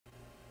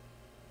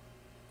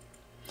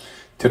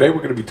Today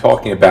we're going to be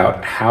talking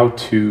about how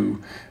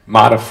to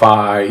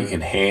modify,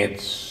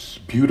 enhance,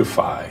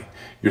 beautify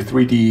your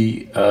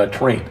 3D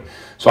terrain.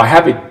 So I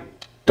have a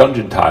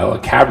dungeon tile, a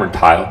cavern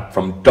tile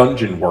from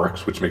Dungeon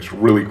Works, which makes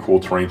really cool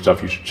terrain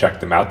stuff. You should check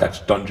them out. That's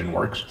Dungeon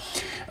Works.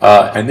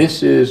 And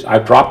this is,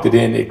 I've dropped it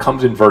in, it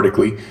comes in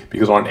vertically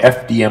because on an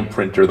FDM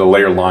printer, the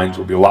layer lines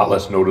will be a lot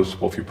less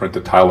noticeable if you print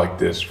a tile like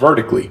this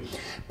vertically.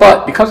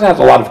 But because it has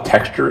a lot of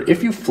texture,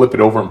 if you flip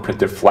it over and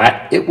print it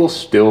flat, it will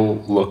still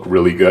look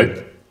really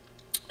good.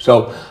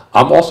 So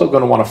I'm also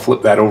going to want to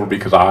flip that over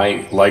because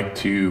I like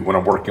to, when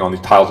I'm working on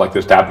these tiles like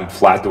this, to have them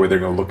flat the way they're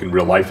going to look in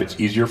real life. It's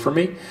easier for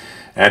me.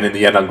 And in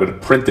the end, I'm going to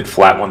print it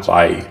flat once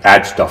I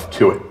add stuff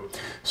to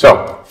it.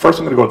 So first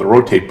I'm going to go to the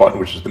rotate button,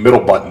 which is the middle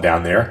button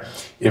down there.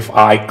 If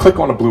I click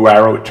on a blue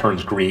arrow, it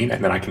turns green,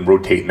 and then I can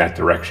rotate in that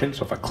direction.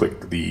 So if I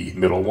click the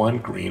middle one,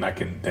 green, I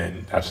can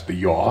then, that's the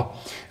yaw.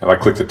 If I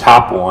click the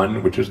top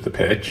one, which is the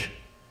pitch,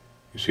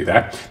 you see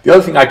that? The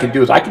other thing I can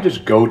do is I can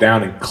just go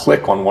down and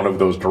click on one of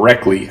those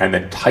directly and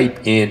then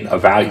type in a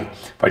value.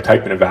 If I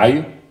type in a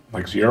value,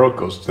 like 0, it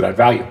goes to that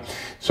value.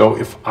 So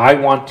if I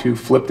want to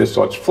flip this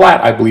so it's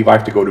flat, I believe I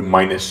have to go to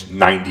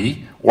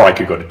 -90, or I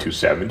could go to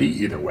 270.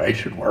 Either way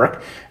should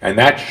work. And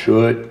that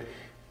should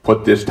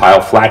put this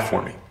tile flat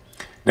for me.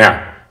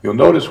 Now, you'll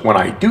notice when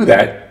I do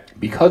that,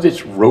 because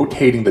it's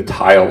rotating the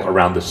tile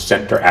around the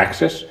center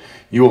axis,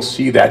 you will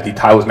see that the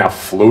tile is now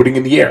floating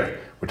in the air,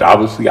 which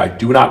obviously I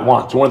do not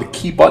want. So one of the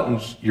key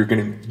buttons you're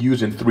going to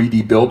use in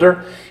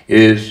 3dBuilder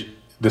is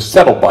the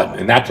settle button,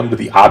 and that's under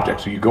the object.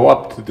 So you go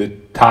up to the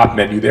top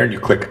menu there and you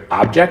click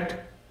object,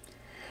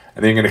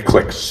 and then you're going to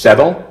click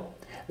settle.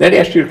 Then it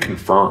asks you to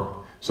confirm.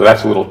 So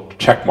that's a little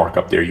check mark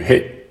up there. You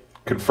hit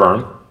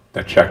confirm,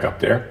 that check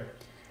up there,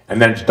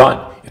 and then it's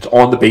done. It's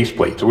on the base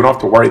plate. So we don't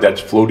have to worry that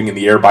it's floating in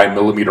the air by a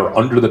millimeter,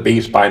 under the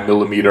base by a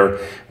millimeter,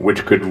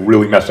 which could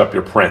really mess up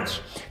your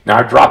prints. Now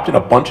I've dropped in a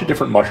bunch of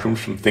different mushrooms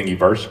from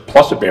Thingiverse,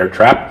 plus a bear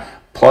trap,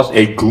 plus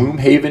a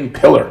Gloomhaven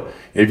pillar.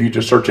 If you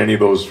just search any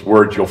of those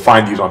words, you'll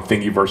find these on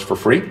Thingiverse for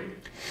free.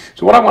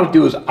 So what I want to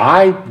do is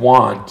I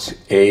want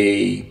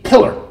a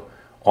pillar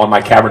on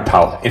my cavern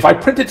tile. If I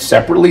print it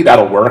separately,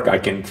 that'll work. I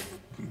can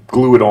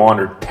glue it on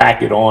or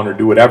tack it on or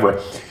do whatever.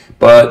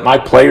 But my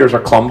players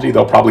are clumsy.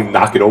 They'll probably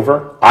knock it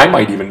over. I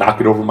might even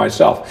knock it over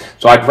myself.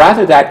 So I'd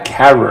rather that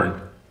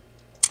cavern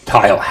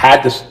tile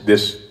had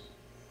this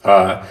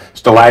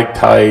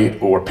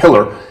stalactite or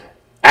pillar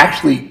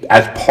actually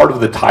as part of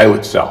the tile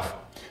itself.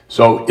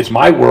 So it's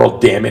my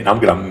world, damn it, and I'm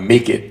going to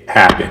make it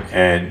happen.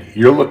 And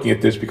you're looking at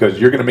this because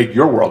you're going to make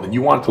your world, and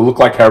you want it to look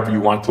like however you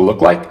want it to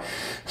look like.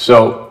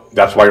 So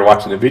that's why you're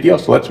watching the video.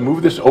 So let's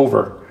move this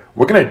over.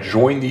 We're going to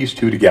join these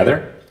two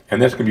together,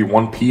 and that's going to be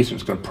one piece, and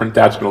it's going to print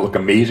out. It's going to look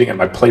amazing, and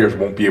my players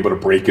won't be able to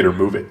break it or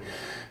move it.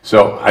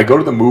 So I go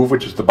to the move,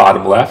 which is the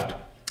bottom left,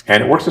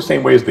 and it works the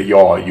same way as the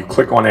yaw. You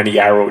click on any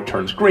arrow, it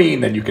turns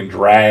green, then you can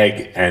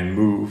drag and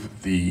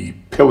move the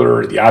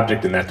pillar, the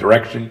object in that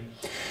direction.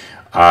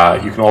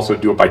 You can also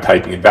do it by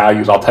typing in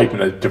values. I'll type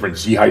in a different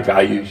Z height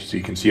value so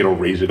you can see it'll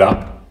raise it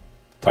up.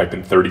 Type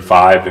in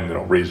 35 and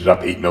it'll raise it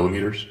up 8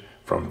 millimeters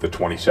from the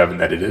 27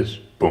 that it is.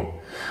 Boom.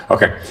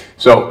 Okay,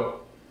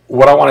 so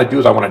what I want to do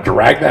is I want to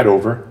drag that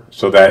over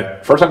so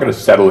that first I'm going to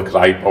settle it because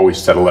I always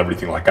settle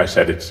everything. Like I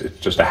said, it's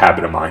just a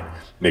habit of mine.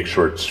 Make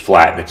sure it's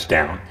flat and it's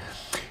down.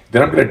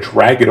 Then I'm going to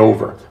drag it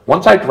over.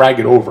 Once I drag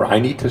it over, I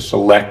need to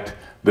select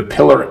the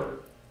pillar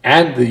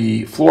and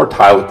the floor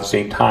tile at the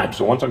same time.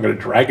 So once I'm going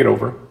to drag it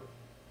over,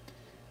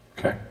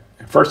 okay,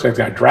 and first thing I'm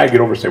going to drag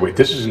it over and say, wait,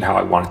 this isn't how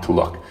I want it to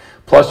look.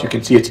 Plus, you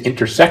can see it's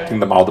intersecting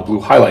the model, the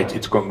blue highlights.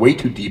 It's going way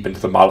too deep into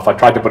the model. If I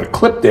tried to put a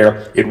clip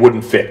there, it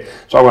wouldn't fit.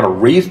 So I want to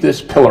raise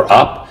this pillar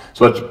up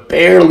so it's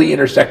barely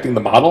intersecting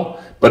the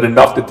model, but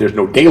enough that there's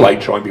no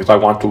daylight showing because I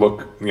want it to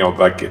look, you know,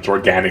 like it's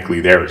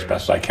organically there as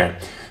best I can.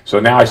 So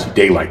now I see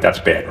daylight. That's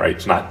bad, right?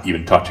 It's not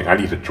even touching. I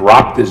need to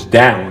drop this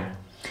down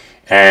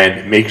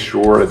and make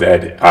sure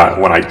that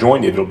when I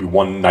join it, it'll be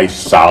one nice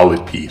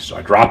solid piece. So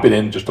I drop it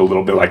in just a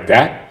little bit like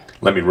that.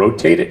 Let me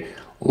rotate it.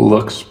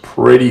 Looks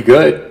pretty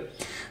good.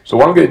 So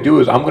what I'm going to do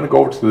is I'm going to go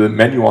over to the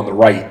menu on the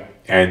right,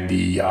 and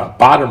the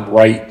bottom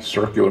right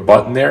circular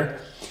button there,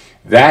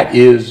 that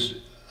is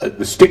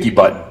the sticky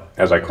button,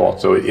 as I call it.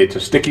 So it's a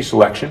sticky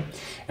selection.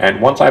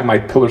 And once I have my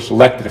pillar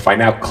selected, if I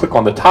now click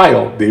on the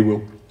tile, they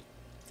will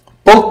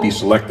both be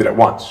selected at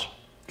once.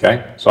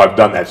 Okay, so I've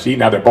done that. See,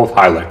 now they're both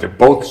highlighted. They're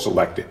both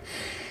selected.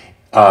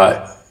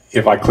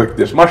 If I click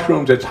this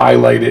mushrooms, it's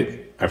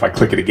highlighted. If I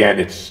click it again,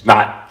 it's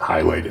not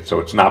highlighted. So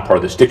it's not part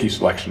of the sticky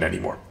selection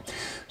anymore.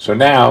 So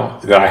now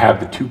that I have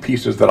the two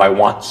pieces that I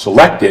want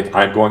selected,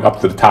 I'm going up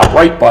to the top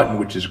right button,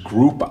 which is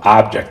Group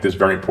Object. This is a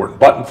very important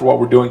button for what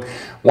we're doing.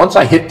 Once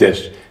I hit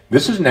this,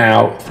 this is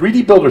now,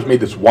 3dBuilder's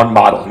made this one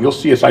model. And you'll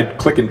see as I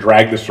click and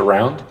drag this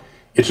around,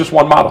 it's just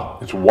one model.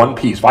 It's one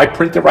piece. If I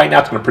print it right now,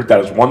 it's going to print that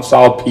as one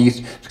solid piece.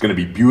 It's going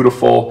to be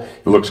beautiful.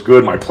 It looks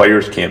good. My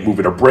players can't move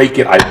it or break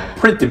it. I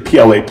print in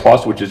PLA+,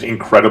 which is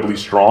incredibly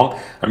strong.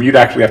 I mean, you'd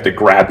actually have to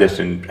grab this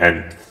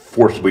and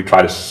forcibly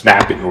try to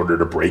snap it in order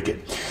to break it.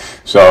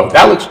 So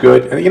that looks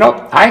good. And you know,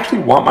 I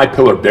actually want my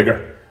pillar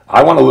bigger.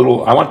 I want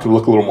it to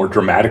look a little more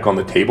dramatic on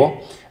the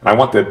table, and I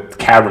want the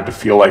cavern to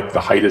feel like the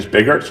height is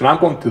bigger. So now I'm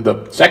going to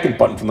the second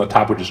button from the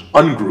top, which is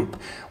ungroup.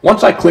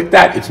 Once I click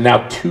that, it's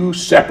now two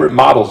separate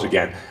models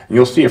again. And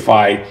you'll see if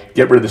I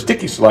get rid of the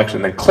sticky selection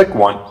and then click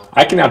one,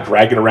 I can now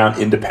drag it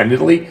around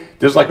independently.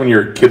 This is like when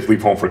your kids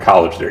leave home for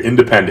college. They're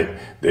independent.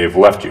 They've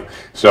left you.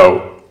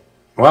 So,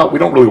 well, we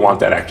don't really want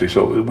that actually.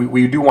 So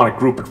we do want to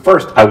group it.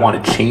 First, I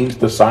want to change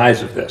the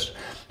size of this.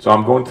 So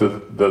I'm going to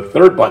the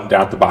third button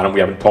down at the bottom we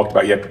haven't talked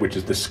about yet, which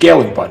is the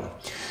scaling button.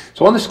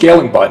 So on the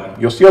scaling button,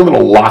 you'll see a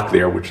little lock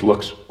there, which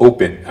looks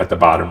open at the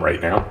bottom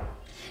right now.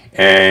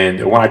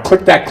 And when I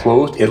click that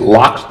closed, it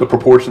locks the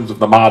proportions of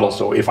the model.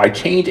 So if I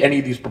change any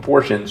of these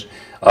proportions,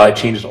 it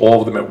changes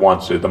all of them at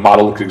once. So the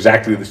model looks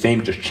exactly the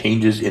same, it just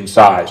changes in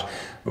size.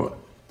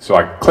 So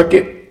I click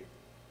it,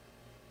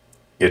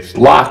 it's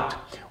locked.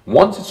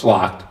 Once it's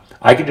locked,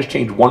 I can just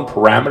change one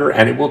parameter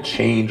and it will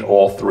change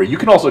all three. You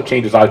can also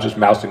change, as I was just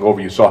mousing over,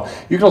 you saw,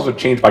 you can also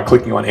change by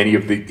clicking on any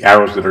of the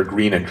arrows that are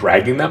green and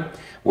dragging them.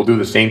 We'll do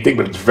the same thing,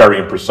 but it's very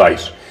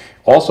imprecise.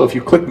 Also, if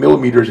you click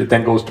millimeters, it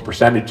then goes to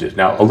percentages.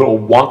 Now, a little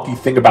wonky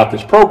thing about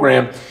this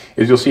program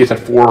is you'll see it's at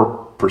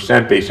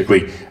 4%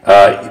 basically.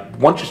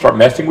 Once you start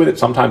messing with it,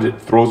 sometimes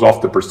it throws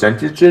off the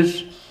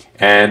percentages,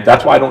 and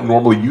that's why I don't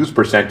normally use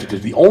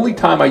percentages. The only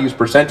time I use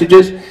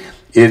percentages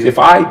is if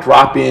I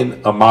drop in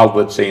a model,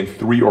 let's say in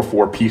 3 or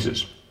 4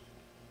 pieces.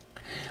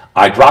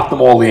 I drop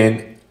them all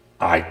in,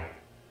 I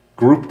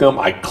group them,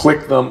 I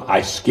click them,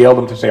 I scale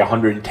them to say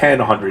 110,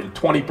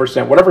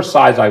 120%, whatever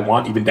size I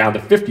want, even down to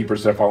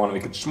 50% if I want to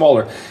make it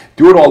smaller.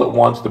 Do it all at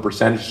once, the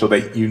percentage, so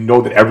that you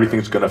know that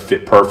everything's going to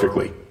fit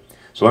perfectly.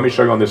 So let me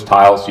show you on this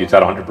tile. See, it's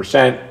at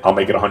 100%. I'll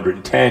make it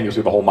 110. You'll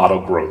see the whole model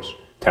grows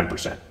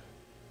 10%.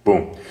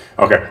 Boom.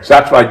 Okay, so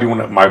that's what I do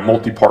in my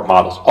multi-part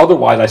models.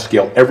 Otherwise, I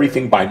scale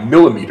everything by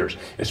millimeters,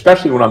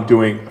 especially when I'm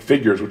doing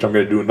figures, which I'm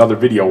going to do another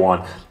video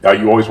on.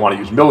 You always want to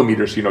use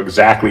millimeters so you know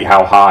exactly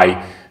how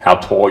high, how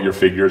tall your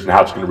figure is and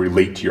how it's going to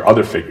relate to your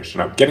other figures.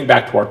 So now getting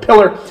back to our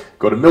pillar,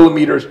 go to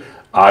millimeters.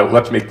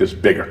 Let's make this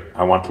bigger.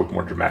 I want it to look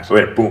more dramatic. So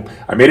there, boom.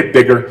 I made it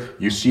bigger.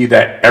 You see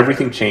that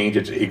everything changed.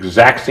 It's the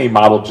exact same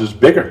model, just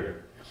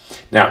bigger.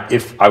 Now,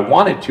 if I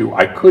wanted to,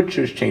 I could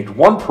just change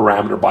one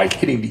parameter by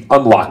hitting the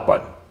unlock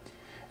button.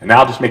 And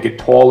now I'll just make it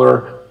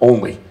taller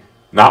only,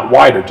 not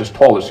wider, just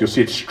taller. So you'll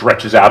see it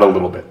stretches out a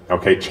little bit,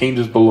 okay?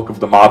 Changes the look of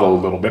the model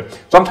a little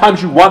bit.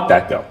 Sometimes you want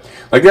that though.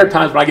 Like there are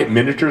times when I get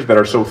miniatures that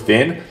are so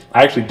thin,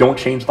 I actually don't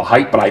change the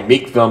height, but I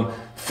make them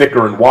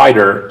thicker and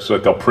wider so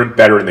that they'll print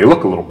better and they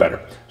look a little better.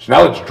 So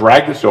now let's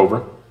drag this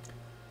over,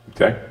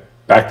 okay?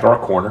 Back to our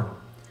corner.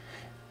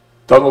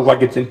 Doesn't look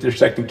like it's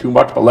intersecting too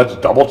much, but let's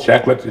double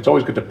check. It's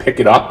always good to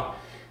pick it up.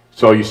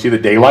 So you see the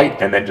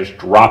daylight and then just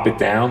drop it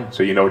down.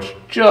 So you know it's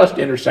just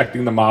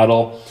intersecting the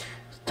model.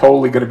 It's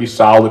totally going to be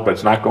solid, but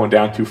it's not going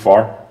down too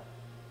far.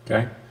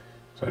 Okay.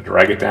 So I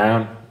drag it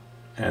down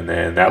and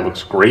then that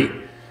looks great.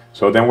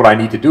 So then what I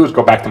need to do is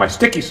go back to my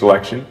sticky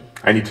selection.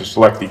 I need to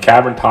select the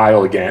cavern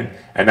tile again,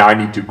 and now I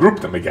need to group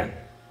them again.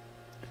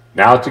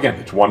 Now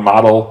it's one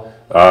model.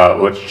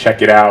 Let's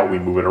check it out. We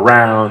move it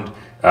around.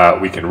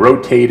 We can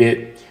rotate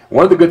it.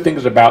 One of the good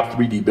things about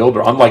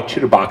 3dBuilder, unlike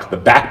Chitterbox, the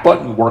back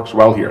button works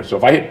well here. So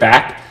if I hit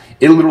back,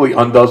 it literally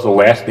undoes the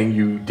last thing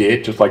you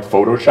did, just like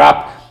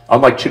Photoshop.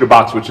 Unlike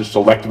Chitterbox, which is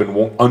selective and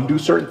won't undo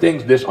certain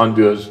things, this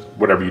undoes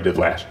whatever you did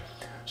last.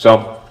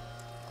 So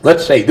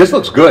let's say this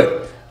looks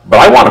good, but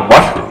I want a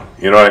mushroom.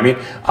 You know what I mean?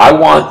 I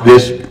want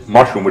this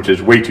mushroom, which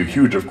is way too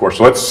huge, of course.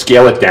 So let's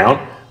scale it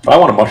down, but I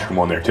want a mushroom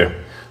on there too.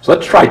 So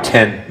let's try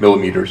 10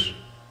 millimeters.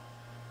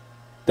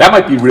 That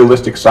might be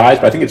realistic size,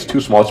 but I think it's too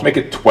small. Let's make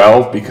it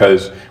 12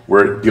 because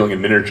we're dealing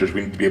in miniatures.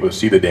 We need to be able to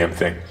see the damn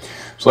thing.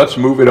 So let's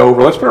move it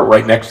over. Let's put it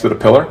right next to the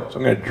pillar. So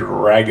I'm going to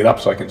drag it up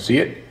so I can see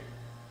it.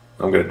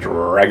 I'm going to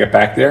drag it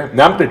back there.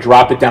 Now I'm going to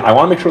drop it down. I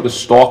want to make sure the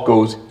stalk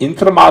goes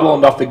into the model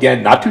enough,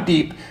 again, not too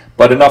deep,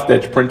 but enough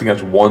that it's printing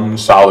as one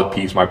solid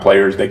piece. My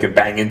players, they can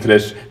bang into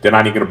this. They're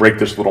not even going to break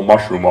this little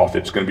mushroom off.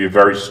 It's going to be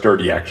very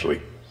sturdy,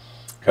 actually.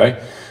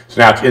 Okay? So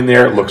now it's in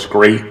there. It looks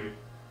great.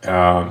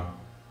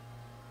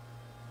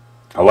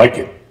 I like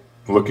it.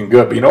 Looking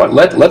good. But you know what?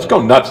 Let's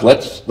go nuts.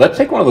 Let's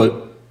take one of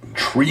the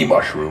tree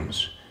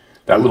mushrooms.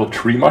 That little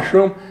tree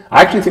mushroom.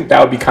 I actually think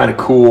that would be kind of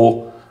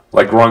cool,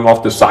 like growing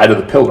off the side of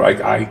the pillar.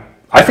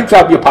 I think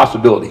that would be a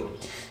possibility.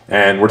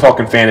 And we're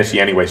talking fantasy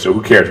anyway, so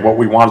who cares? What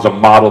we want is a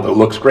model that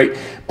looks great.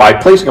 By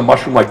placing a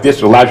mushroom like this,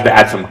 it allows you to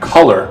add some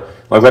color.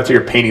 Like let's say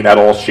you're painting that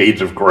all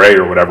shades of gray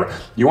or whatever.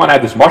 You want to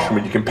add this mushroom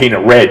and you can paint it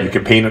red, you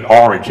can paint it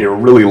orange. It'll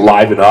really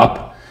liven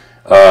up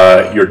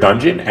your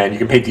dungeon, and you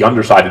can paint the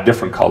underside a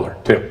different color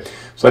too.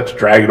 So let's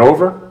drag it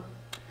over.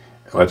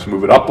 Let's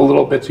move it up a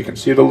little bit so you can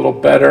see it a little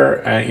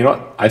better. And you know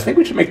what? I think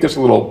we should make this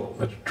a little,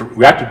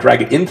 we have to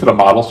drag it into the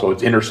model so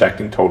it's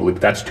intersecting totally,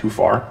 but that's too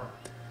far.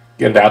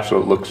 Get it out so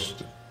it looks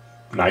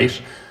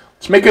nice.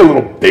 Let's make it a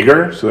little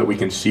bigger so that we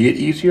can see it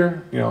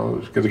easier. You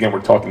know, because again,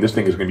 we're talking, this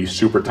thing is going to be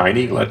super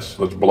tiny. Let's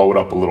blow it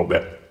up a little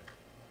bit.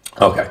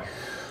 Okay.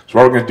 So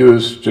what we're going to do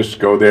is just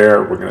go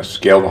there. We're going to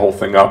scale the whole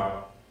thing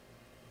up.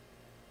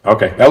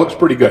 Okay, that looks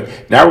pretty good.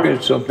 Now we're going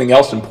to do something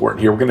else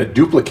important here. We're going to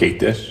duplicate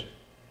this.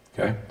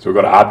 Okay, so we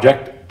go to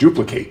Object,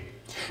 Duplicate.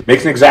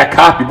 Makes an exact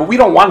copy, but we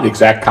don't want an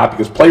exact copy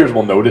because players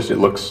will notice it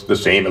looks the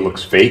same, it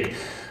looks fake.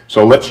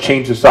 So let's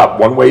change this up.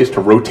 One way is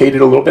to rotate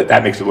it a little bit.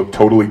 That makes it look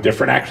totally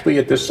different actually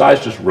at this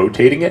size, just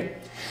rotating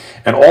it.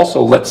 And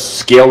also let's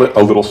scale it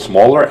a little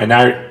smaller, and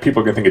now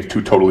people are going to think it's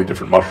two totally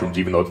different mushrooms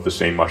even though it's the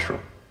same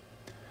mushroom.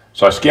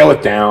 So I scale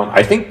it down.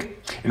 I think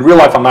in real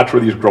life, I'm not sure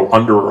these grow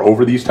under or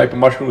over these type of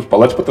mushrooms, but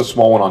let's put the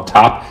small one on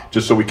top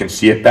just so we can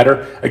see it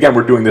better. Again,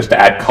 we're doing this to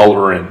add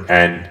color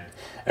and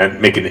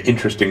make it an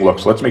interesting look.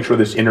 So let's make sure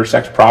this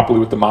intersects properly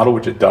with the model,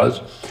 which it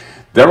does.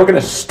 Then we're going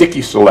to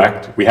sticky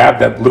select. We have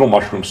that little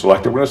mushroom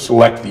selected. We're going to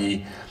select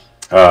the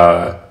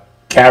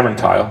cavern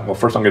tile. Well,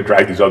 first I'm going to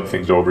drag these other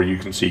things over. You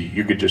can see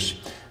you could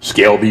just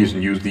scale these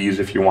and use these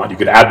if you want. You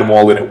could add them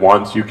all in at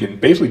once. You can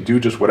basically do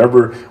just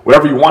whatever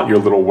you want in your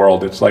little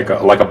world. It's like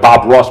a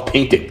Bob Ross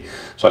painting.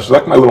 So I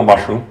select my little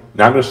mushroom.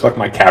 Now I'm going to select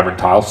my cavern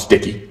tile,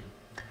 sticky.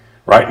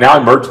 Right, now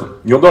I merge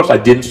them. You'll notice I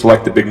didn't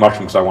select the big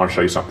mushroom because I want to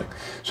show you something.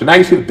 So now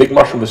you see the big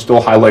mushroom is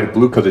still highlighted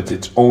blue because it's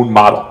its own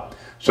model.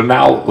 So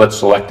now let's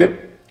select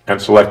it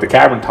and select the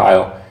cavern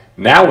tile.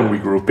 Now when we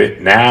group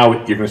it, now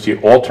you're going to see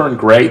it all turn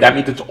gray. That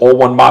means it's all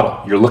one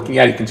model. You're looking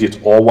at it, you can see it's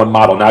all one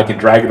model. Now I can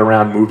drag it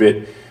around, move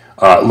it.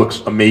 It looks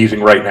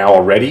amazing right now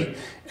already.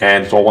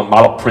 And it's all one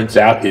model, prints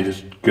out. It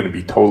is going to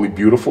be totally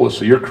beautiful.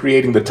 So you're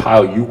creating the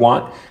tile you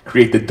want,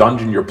 create the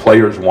dungeon your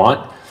players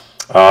want.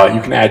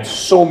 You can add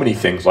so many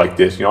things like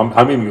this. You know,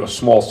 I'm giving you a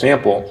small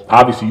sample.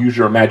 Obviously, use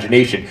your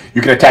imagination.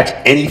 You can attach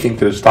anything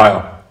to this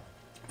tile.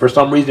 For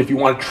some reason, if you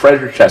want a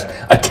treasure chest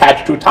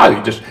attached to a tile,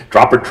 you just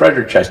drop a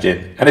treasure chest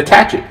in and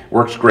attach it.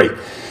 Works great.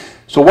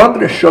 So what I'm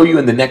going to show you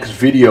in the next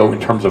video in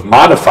terms of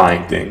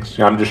modifying things,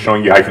 I'm just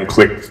showing you how you can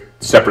click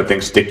separate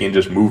things, stick in,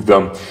 just move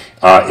them.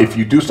 If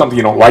you do something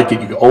you don't like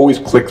it, you can always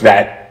click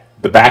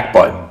the back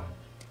button,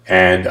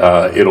 and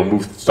it'll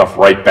move stuff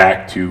right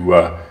back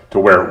to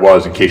where it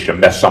was in case you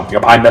mess something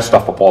up. I mess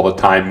stuff up all the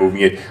time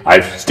moving it. I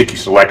have sticky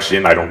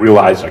selection. I don't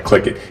realize I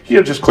click it.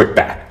 You just click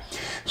back.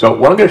 So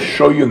what I'm going to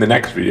show you in the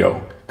next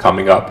video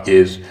coming up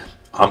is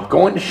I'm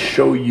going to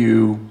show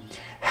you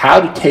how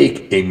to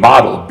take a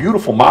model, a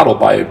beautiful model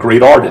by a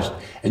great artist,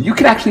 and you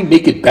can actually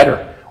make it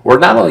better. Or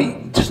not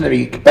only just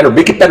make it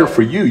better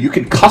for you. You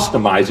can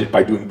customize it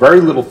by doing very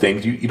little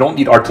things. You don't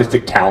need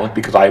artistic talent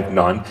because I have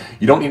none.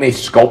 You don't need a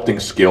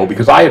sculpting skill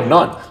because I have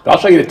none. But I'll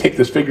show you to take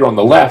this figure on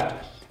the left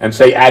and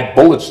say add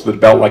bullets to the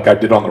belt like I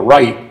did on the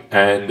right,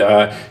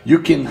 and you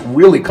can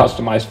really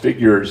customize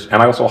figures.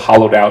 And I also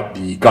hollowed out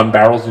the gun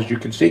barrels, as you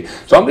can see.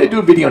 So I'm going to do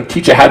a video and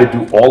teach you how to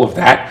do all of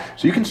that,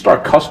 so you can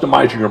start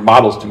customizing your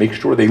models to make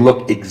sure they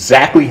look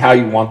exactly how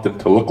you want them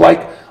to look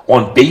like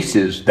on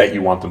bases that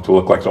you want them to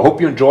look like. So I hope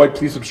you enjoyed.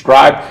 Please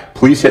subscribe,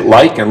 please hit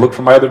like, and look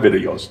for my other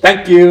videos.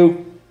 Thank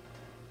you.